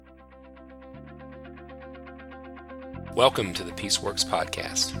Welcome to the PeaceWorks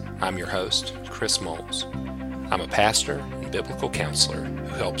podcast. I'm your host, Chris Moles. I'm a pastor and biblical counselor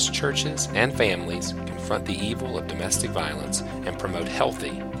who helps churches and families confront the evil of domestic violence and promote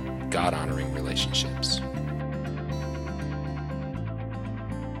healthy, God-honoring relationships.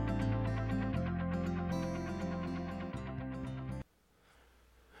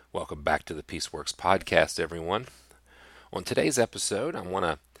 Welcome back to the PeaceWorks podcast, everyone. On today's episode, I want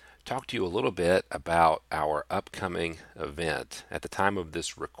to talk to you a little bit about our upcoming event. At the time of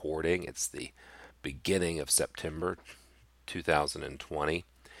this recording, it's the beginning of September 2020.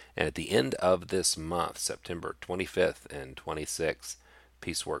 And at the end of this month, September 25th and 26th,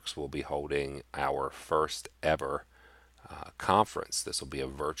 PeaceWorks will be holding our first ever conference. This will be a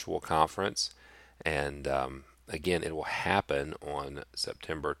virtual conference. And again, it will happen on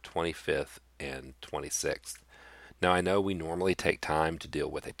September 25th and 26th. Now, I know we normally take time to deal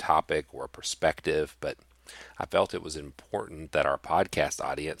with a topic or a perspective, but I felt it was important that our podcast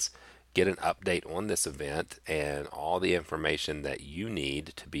audience get an update on this event and all the information that you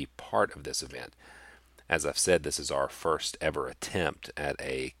need to be part of this event. As I've said, this is our first ever attempt at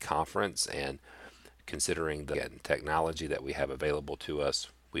a conference, and considering the technology that we have available to us,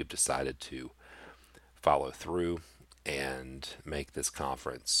 we've decided to follow through and make this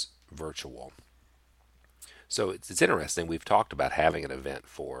conference virtual. So it's interesting. We've talked about having an event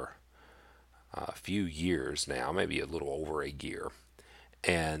for a few years now, maybe a little over a year,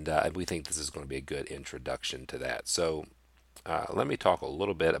 and we think this is going to be a good introduction to that. So let me talk a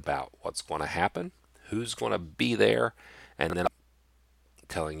little bit about what's going to happen, who's going to be there, and then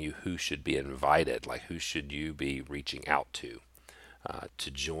telling you who should be invited, like who should you be reaching out to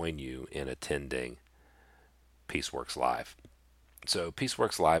join you in attending PeaceWorks Live. So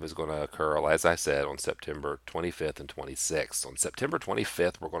PeaceWorks Live is going to occur, as I said, on September 25th and 26th. On September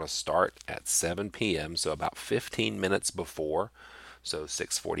 25th, we're going to start at 7 p.m., so about 15 minutes before, so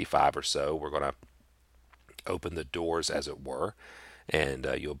 6:45 or so. We're going to open the doors, as it were, and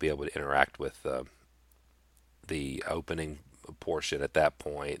you'll be able to interact with the opening portion at that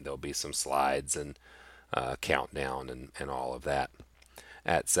point. There'll be some slides and countdown and all of that.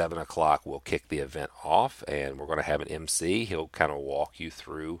 At 7 o'clock, we'll kick the event off, and we're going to have an MC. He'll kind of walk you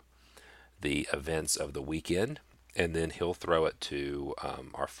through the events of the weekend, and then he'll throw it to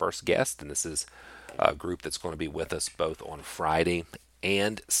our first guest, and this is a group that's going to be with us both on Friday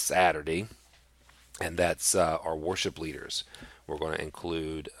and Saturday, and that's our worship leaders. We're going to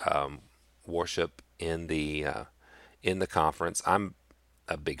include worship in the conference. I'm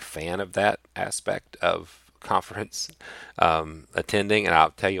a big fan of that aspect of conference attending, and I'll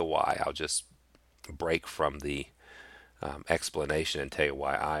tell you why. I'll just break from the explanation and tell you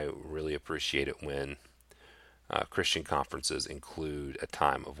why I really appreciate it when Christian conferences include a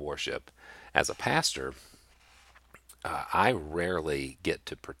time of worship. As a pastor, I rarely get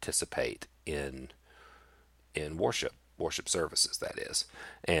to participate in worship services, that is,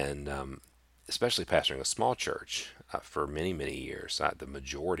 and especially pastoring a small church for many, many years. The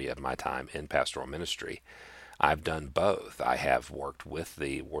majority of my time in pastoral ministry, I've done both. I have worked with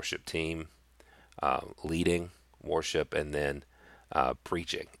the worship team, leading worship, and then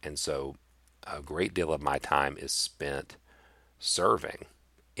preaching. And so a great deal of my time is spent serving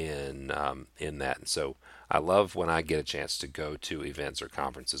in that. And so I love when I get a chance to go to events or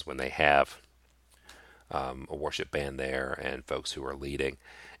conferences when they have a worship band there and folks who are leading.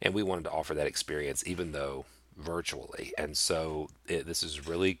 And we wanted to offer that experience, even though virtually. And so this is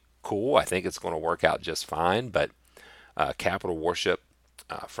really cool. I think it's going to work out just fine. But Capital Worship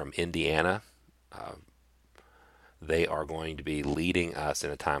from Indiana, they are going to be leading us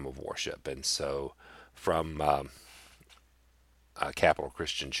in a time of worship. And so from Capital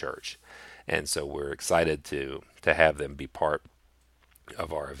Christian Church. And so we're excited to have them be part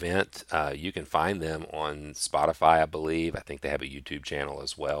of our event. You can find them on Spotify, I believe. I think they have a YouTube channel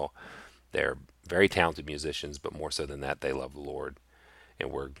as well. They're very talented musicians, but more so than that, they love the Lord.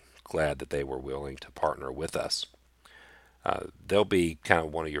 And we're glad that they were willing to partner with us. They'll be kind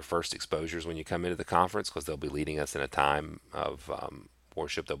of one of your first exposures when you come into the conference, because they'll be leading us in a time of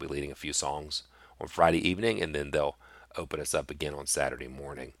worship. They'll be leading a few songs on Friday evening, and then they'll open us up again on Saturday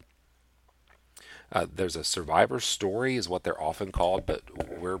morning. There's a survivor story is what they're often called, but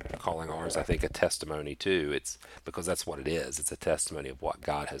we're calling ours, I think, a testimony too. It's because that's what it is. It's a testimony of what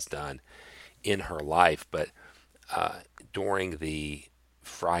God has done in her life. But during the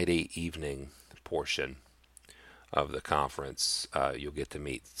Friday evening portion of the conference, you'll get to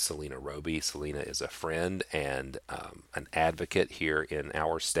meet Selena Roby. Selena is a friend and an advocate here in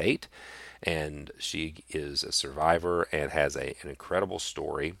our state, and she is a survivor and has an incredible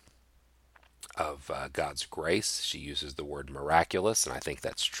story of God's grace. She uses the word miraculous, and I think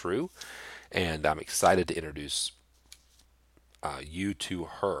that's true. And I'm excited to introduce you to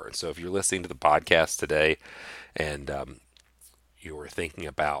her. And so if you're listening to the podcast today and you're thinking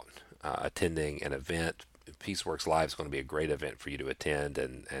about attending an event, PeaceWorks Live is going to be a great event for you to attend.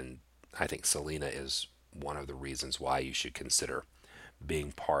 And I think Selena is one of the reasons why you should consider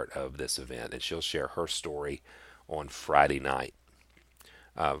being part of this event. And she'll share her story on Friday night.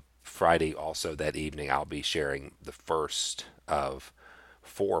 Friday, also that evening, I'll be sharing the first of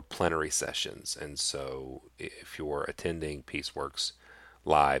 4 plenary sessions. And so if you're attending PeaceWorks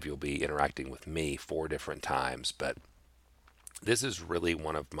Live, you'll be interacting with me 4 different times. But this is really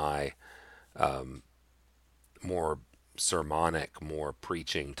one of my more sermonic, more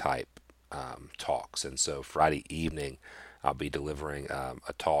preaching type talks. And so Friday evening, I'll be delivering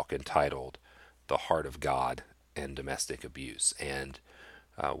a talk entitled The Heart of God and Domestic Abuse. And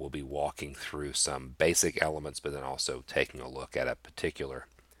we'll be walking through some basic elements, but then also taking a look at a particular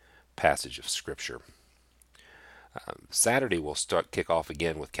passage of Scripture. Saturday we'll kick off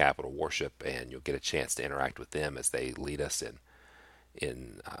again with Capital Worship, and you'll get a chance to interact with them as they lead us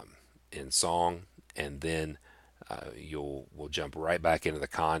in song, and then we'll jump right back into the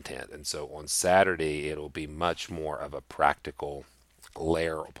content. And so on Saturday it'll be much more of a practical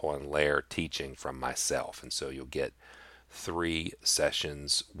layer upon layer teaching from myself, and so you'll get 3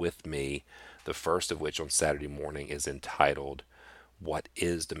 sessions with me, the first of which on Saturday morning is entitled What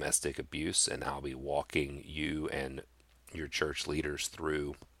is Domestic Abuse? And I'll be walking you and your church leaders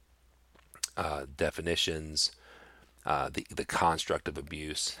through definitions, the construct of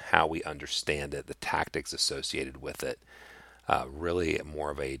abuse, how we understand it, the tactics associated with it, really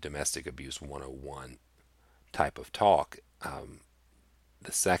more of a domestic abuse 101 type of talk.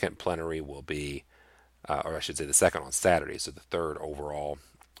 The second plenary will be or I should say the second on Saturday. So the third overall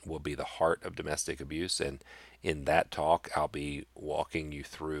will be the heart of domestic abuse. And in that talk, I'll be walking you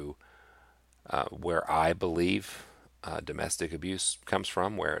through where I believe domestic abuse comes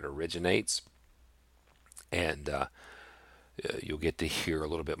from, where it originates. And you'll get to hear a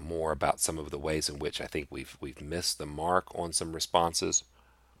little bit more about some of the ways in which I think we've missed the mark on some responses,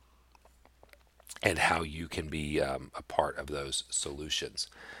 and how you can be a part of those solutions.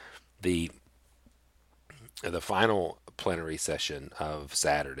 The final plenary session of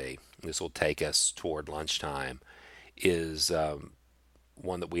Saturday, this will take us toward lunchtime, is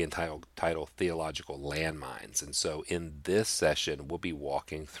one that we title Theological Landmines. And so in this session, we'll be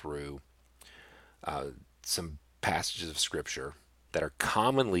walking through some passages of Scripture that are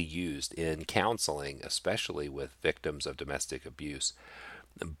commonly used in counseling, especially with victims of domestic abuse,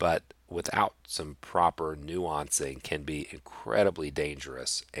 but without some proper nuancing can be incredibly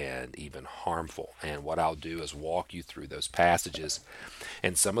dangerous and even harmful. And what I'll do is walk you through those passages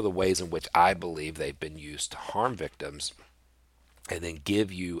and some of the ways in which I believe they've been used to harm victims, and then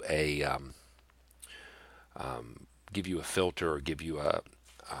give you a filter, or give you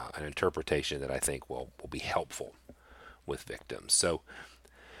an interpretation that I think will be helpful with victims. So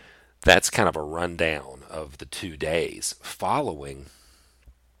that's kind of a rundown of the 2 days following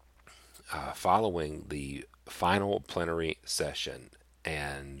the final plenary session.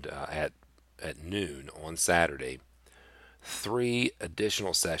 And at noon on Saturday, 3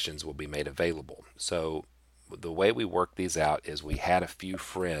 additional sessions will be made available. So the way we work these out is we had a few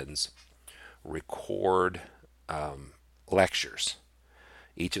friends record lectures,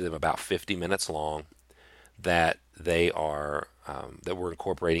 each of them about 50 minutes long, that we're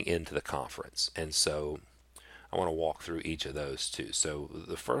incorporating into the conference. And so I want to walk through each of those too. So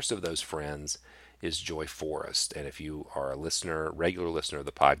the first of those friends is Joy Forrest. And if you are a regular listener of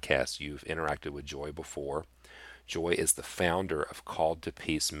the podcast, you've interacted with Joy before. Joy is the founder of Called to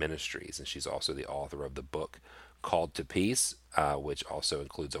Peace Ministries, and she's also the author of the book Called to Peace, which also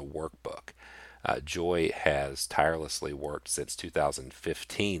includes a workbook. Joy has tirelessly worked since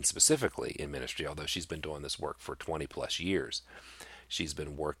 2015 specifically in ministry, although she's been doing this work for 20 plus years. She's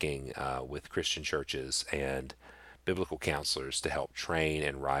been working with Christian churches and biblical counselors to help train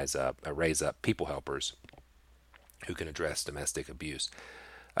and raise up people helpers who can address domestic abuse.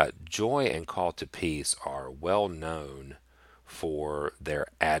 Joy and Call to Peace are well known for their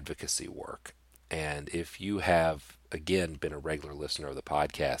advocacy work. And if you have, again, been a regular listener of the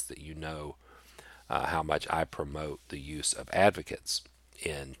podcast, that you know how much I promote the use of advocates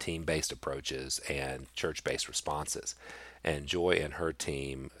in team-based approaches and church-based responses. And Joy and her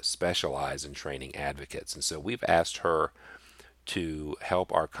team specialize in training advocates. And so we've asked her to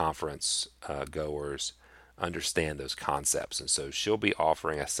help our conference goers understand those concepts. And so she'll be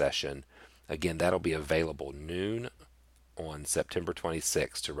offering a session. Again, that'll be available noon on September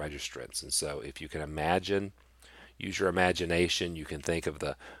 26th to registrants. And so if you can imagine, use your imagination, you can think of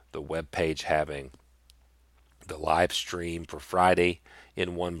the web page having the live stream for Friday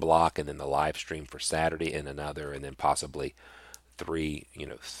in one block, and then the live stream for Saturday in another, and then possibly three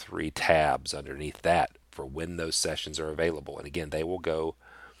tabs underneath that for when those sessions are available. And again, they will go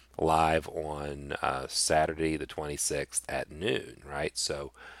live on Saturday the 26th at noon, right?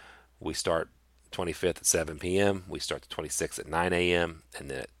 So we start 25th at 7 p.m. We start the 26th at 9 a.m. and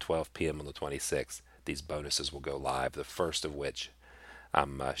then at 12 p.m. on the 26th, these bonuses will go live. The first of which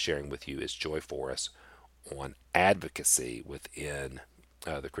I'm sharing with you is Joy for Us on advocacy within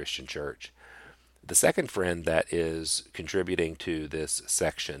the Christian church. The second friend that is contributing to this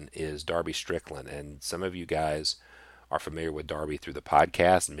section is Darby Strickland, and some of you guys are familiar with Darby through the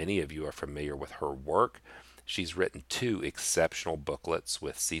podcast. Many of you are familiar with her work. She's written 2 exceptional booklets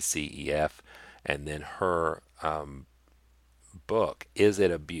with CCEF, and then her book, Is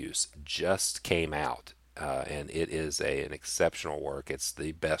It Abuse?, just came out, and it is an exceptional work. It's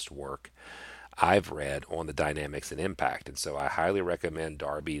the best work I've read on the dynamics and impact, and so I highly recommend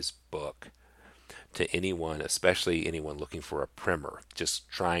Darby's book to anyone, especially anyone looking for a primer, just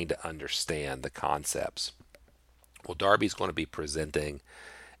trying to understand the concepts. Well, Darby's going to be presenting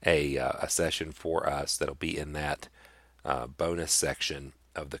a session for us that'll be in that bonus section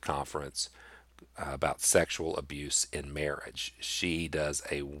of the conference about sexual abuse in marriage. She does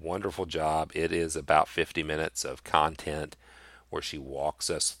a wonderful job. It is about 50 minutes of content where she walks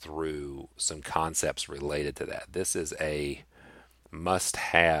us through some concepts related to that. This is a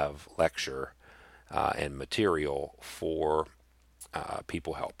must-have lecture and material for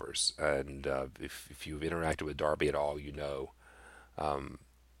people helpers. And if you've interacted with Darby at all, you know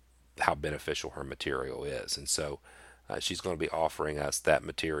how beneficial her material is. And so she's going to be offering us that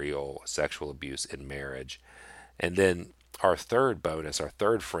material, sexual abuse in marriage. And then our third bonus, our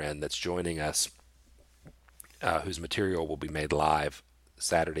third friend that's joining us, whose material will be made live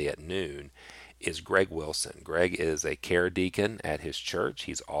Saturday at noon, is Greg Wilson. Greg is a care deacon at his church.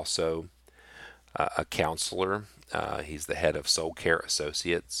 He's also a counselor. He's the head of Soul Care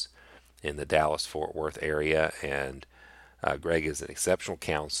Associates in the Dallas-Fort Worth area, and Greg is an exceptional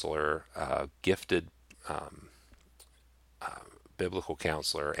counselor, gifted biblical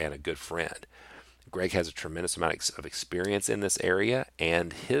counselor, and a good friend. Greg has a tremendous amount of experience in this area,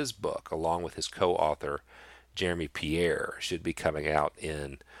 and his book, along with his co-author, Jeremy Pierre, should be coming out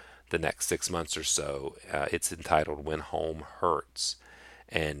in the next 6 months or so. It's entitled When Home Hurts.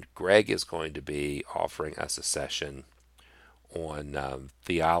 And Greg is going to be offering us a session on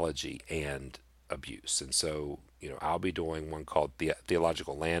theology and abuse. And so, I'll be doing one called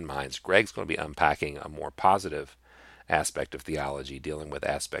Theological Landmines. Greg's going to be unpacking a more positive aspect of theology, dealing with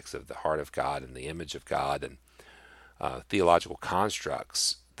aspects of the heart of God and the image of God, and theological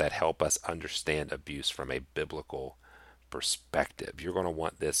constructs that help us understand abuse from a biblical perspective. You're going to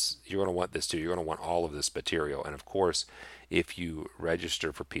want this. You're going to want this too. You're going to want all of this material. And of course, if you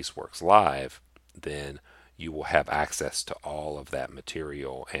register for PeaceWorks Live, then you will have access to all of that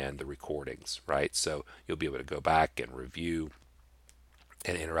material and the recordings, right? So you'll be able to go back and review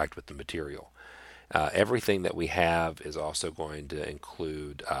and interact with the material. Everything that we have is also going to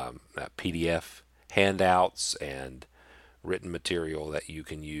include PDF handouts and written material that you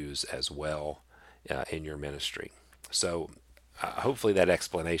can use as well in your ministry. So hopefully that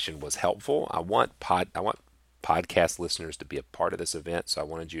explanation was helpful. I want podcast listeners to be a part of this event, so I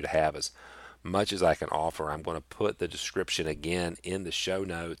wanted you to have as much as I can offer. I'm going to put the description again in the show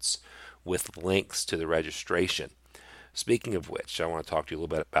notes with links to the registration. Speaking of which, I want to talk to you a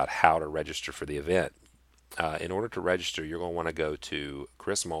little bit about how to register for the event. In order to register, you're going to want to go to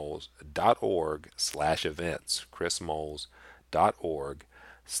chrismoles.org/events,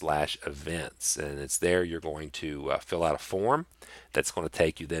 chrismoles.org/events, and it's there you're going to fill out a form that's going to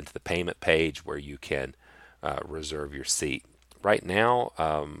take you then to the payment page where you can reserve your seat. Right now,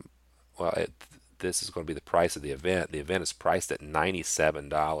 this is going to be the price of the event. The event is priced at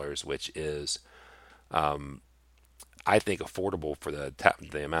 $97, which is I think affordable for the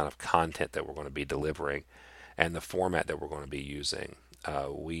amount of content that we're going to be delivering and the format that we're going to be using.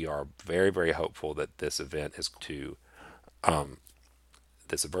 We are very, very hopeful that this virtual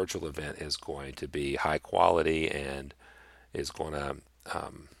event is going to be high quality and is going to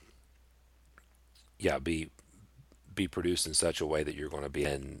be produced in such a way that you're going to be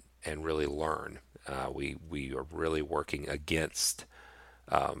in and really learn. We are really working against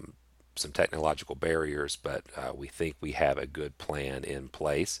some technological barriers, but we think we have a good plan in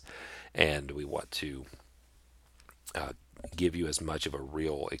place, and we want to give you as much of a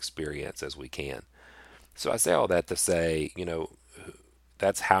real experience as we can. So I say all that to say,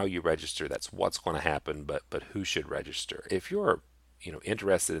 that's how you register. That's what's going to happen, but who should register? If you're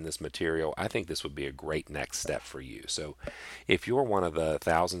interested in this material, I think this would be a great next step for you. So if you're one of the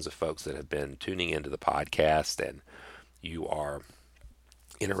thousands of folks that have been tuning into the podcast and you are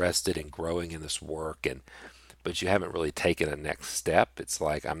interested in growing in this work and but you haven't really taken a next step, it's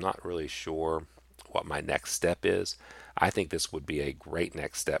like I'm not really sure what my next step is. I think this would be a great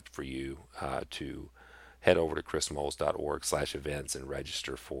next step for you to head over to chrismoles.org/events and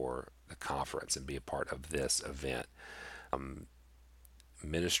register for the conference and be a part of this event.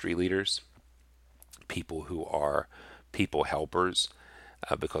 Ministry leaders, people who are people helpers,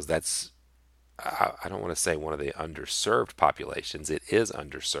 because that's I don't want to say one of the underserved populations. It is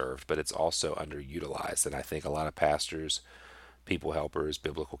underserved, but it's also underutilized. And I think a lot of pastors, people helpers,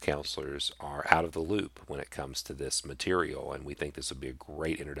 biblical counselors are out of the loop when it comes to this material. And we think this would be a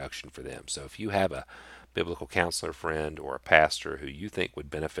great introduction for them. So if you have a biblical counselor friend or a pastor who you think would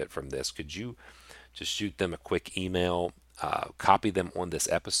benefit from this, could you just shoot them a quick email, copy them on this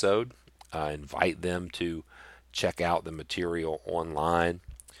episode, invite them to check out the material online,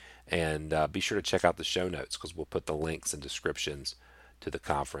 and be sure to check out the show notes because we'll put the links and descriptions to the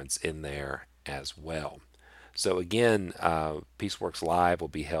conference in there as well. So again, PeaceWorks Live will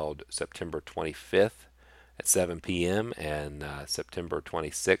be held September 25th at 7 p.m. and September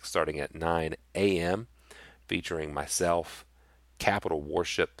 26th starting at 9 a.m. featuring myself, Capital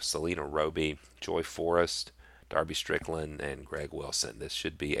Worship, Selena Roby, Joy Forrest, Darby Strickland, and Greg Wilson. This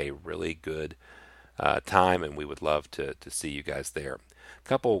should be a really good time, and we would love to see you guys there. A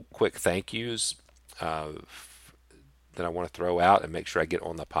couple quick thank yous that I want to throw out and make sure I get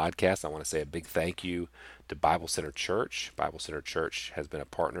on the podcast. I want to say a big thank you to Bible Center Church. Bible Center Church has been a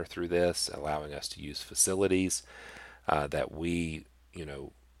partner through this, allowing us to use facilities that we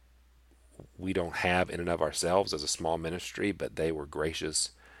don't have in and of ourselves as a small ministry, but they were gracious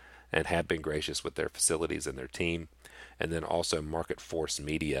and have been gracious with their facilities and their team. And then also Market Force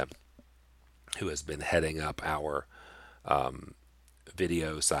Media, who has been heading up our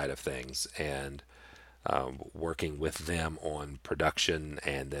video side of things and working with them on production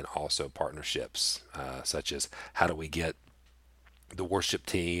and then also partnerships, such as how do we get the worship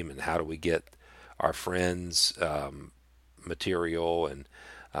team and how do we get our friends material, and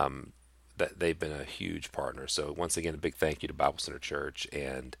that they've been a huge partner. So once again, a big thank you to Bible Center Church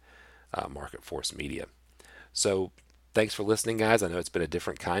and Market Force Media. So thanks for listening, guys. I know it's been a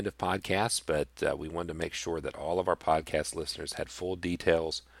different kind of podcast, but we wanted to make sure that all of our podcast listeners had full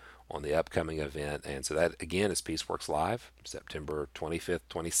details on the upcoming event. And so that, again, is PeaceWorks Live, September 25th,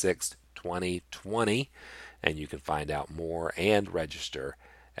 26th, 2020. And you can find out more and register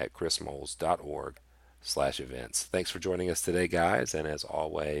at chrismoles.org/events. Thanks for joining us today, guys. And as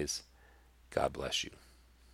always, God bless you.